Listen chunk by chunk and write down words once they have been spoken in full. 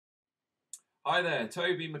Hi there,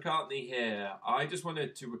 Toby McCartney here. I just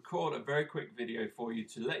wanted to record a very quick video for you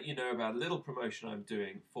to let you know about a little promotion I'm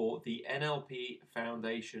doing for the NLP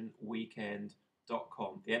Foundation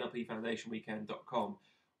Weekend.com, the NLP Foundation Weekend.com.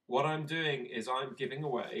 What I'm doing is I'm giving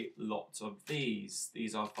away lots of these.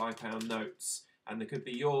 These are £5 notes, and they could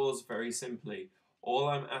be yours very simply. All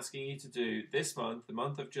I'm asking you to do this month, the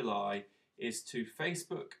month of July, is to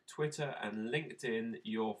Facebook, Twitter, and LinkedIn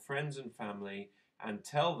your friends and family and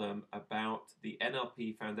tell them about the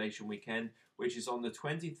NLP Foundation Weekend, which is on the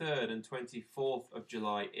 23rd and 24th of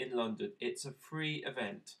July in London. It's a free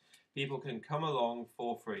event. People can come along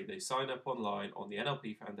for free. They sign up online on the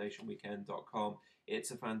NLPFoundationWeekend.com.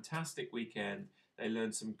 It's a fantastic weekend. They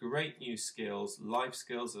learn some great new skills, life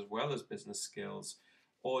skills as well as business skills.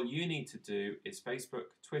 All you need to do is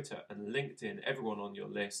Facebook, Twitter, and LinkedIn, everyone on your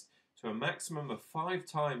list, to a maximum of 5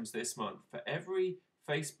 times this month. For every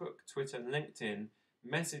Facebook, Twitter, and LinkedIn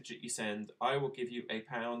message that you send, I will give you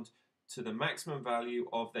 £1 to the maximum value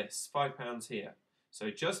of this, £5 here. So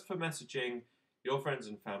just for messaging your friends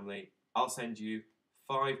and family, I'll send you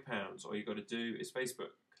 £5. All you've got to do is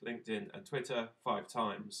Facebook, LinkedIn, and Twitter 5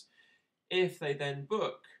 times. If they then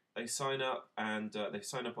book, they sign up and they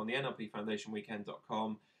sign up on the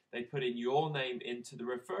NLPFoundationWeekend.com. They put in your name into the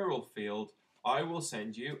referral field. I will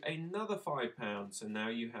send you another £5, and now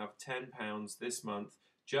you have £10 this month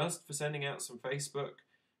just for sending out some Facebook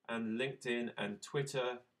and LinkedIn and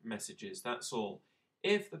Twitter messages. That's all.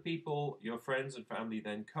 If the people, your friends and family,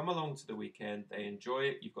 then come along to the weekend, they enjoy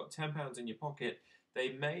it, you've got £10 in your pocket,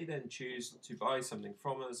 they may then choose to buy something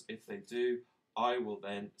from us. If they do, I will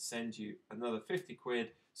then send you another 50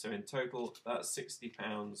 quid. So in total, that's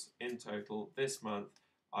 £60 in total this month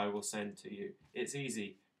I will send to you. It's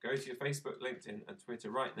easy. Go to your Facebook, LinkedIn, and Twitter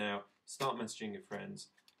right now, start messaging your friends,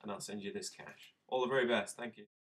 and I'll send you this cash. All the very best. Thank you.